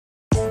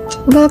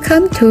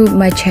Welcome to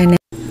my channel.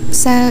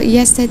 So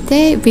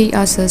yesterday we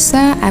also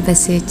saw our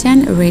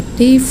yizhan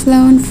already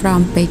flown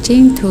from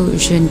Beijing to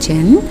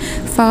Shenzhen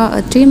for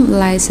a dream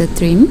live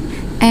stream,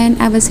 and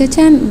our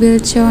yizhan will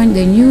join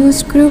the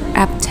news group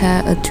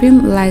after a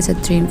dream live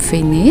stream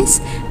finish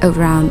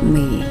around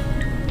May.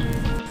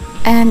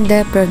 And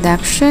the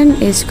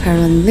production is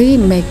currently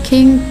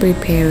making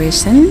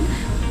preparation.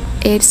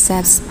 It's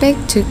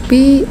suspected to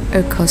be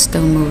a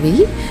coastal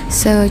movie,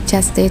 so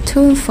just stay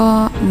tuned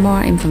for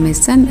more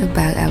information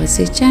about our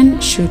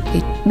yizhan, should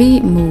it be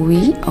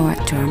movie or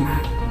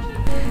drama.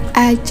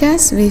 I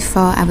just wait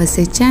for our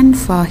yizhan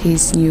for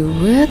his new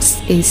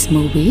works is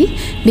movie,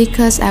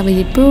 because our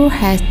Yipu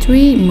has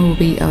 3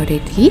 movies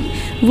already: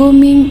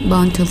 Woman,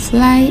 Born to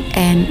Fly,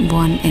 and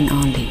One and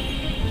Only.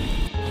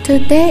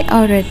 Today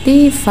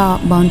already for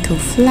Born to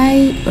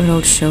Fly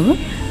roadshow,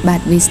 but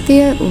we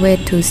still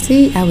wait to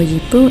see our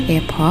Yipu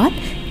airport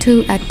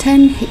to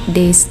attend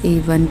this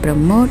event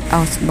promote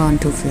of Born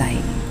to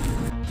Fly.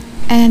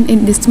 And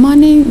in this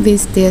morning we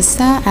still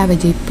saw our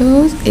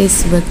Yipu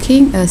is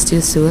working as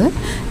usual,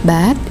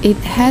 but it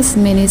has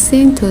many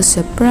things to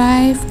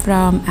surprise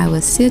from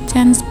our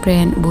yizhan's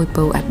brand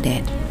Weibo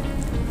update.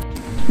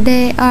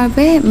 They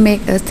always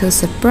make us to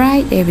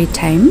surprise every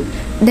time.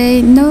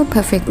 They know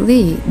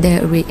perfectly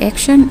the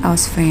reaction of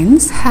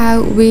fans,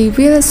 how we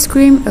will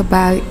scream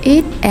about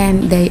it,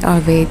 and they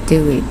always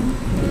do it.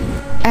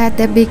 At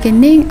the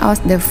beginning of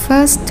the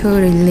first to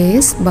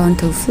release Born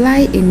to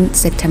Fly in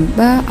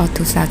September of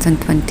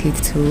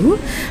 2022,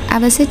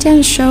 our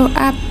yizhan showed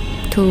up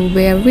to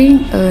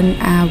wearing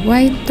a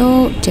white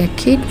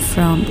jacket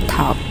from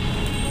top.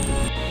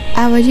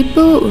 Our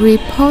Yipu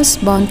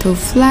repost Born to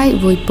Fly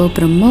Weibo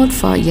promote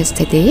for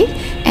yesterday,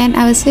 and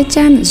our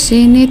yizhan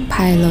Zenith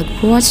Pilot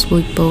Watch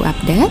Weibo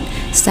update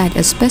start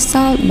a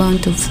special Born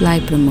to Fly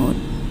promote.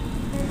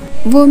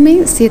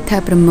 Woman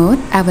theater promote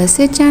our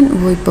yizhan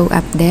Weibo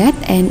update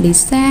and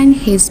design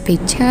his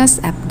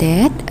pictures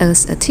update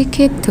as a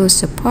ticket to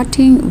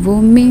supporting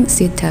Woman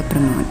theater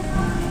promote.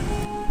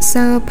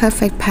 So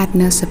perfect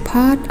partner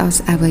support of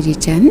our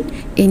yizhan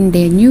in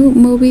the new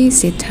movie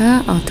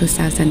theater of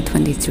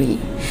 2023,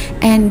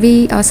 and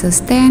we also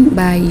stand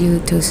by you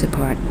to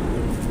support.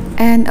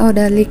 And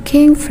order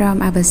leaking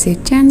from our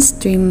yizhan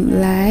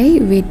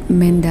streamline with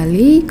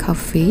Mandalay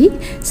coffee.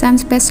 Some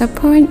special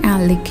points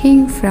are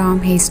leaking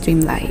from his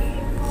streamline.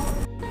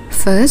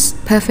 First,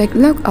 perfect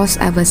look of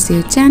our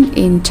yizhan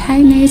in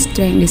Chinese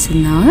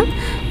traditional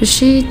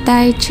Shi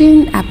Tai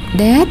Chin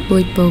update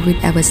Weibo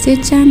with our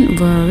yizhan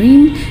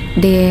wearing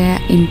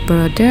their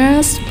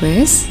embroidered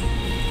vest.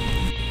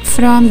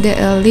 From the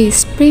early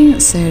spring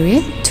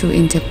series to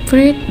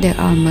interpret the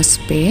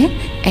atmosphere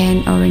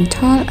and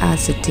oriental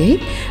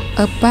aesthetic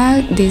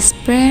about this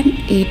brand,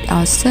 it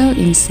also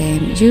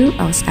insane use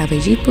of our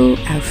Yipu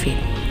outfit.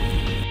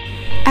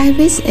 I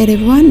wish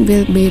everyone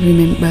will be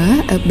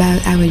remembered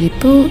about our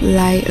Yipu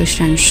like a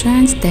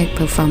sunshine stage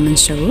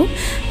performance show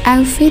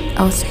outfit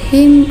of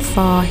him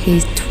for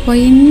his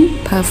twin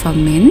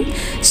performance,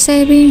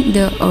 saving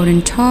the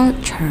oriental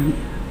charm.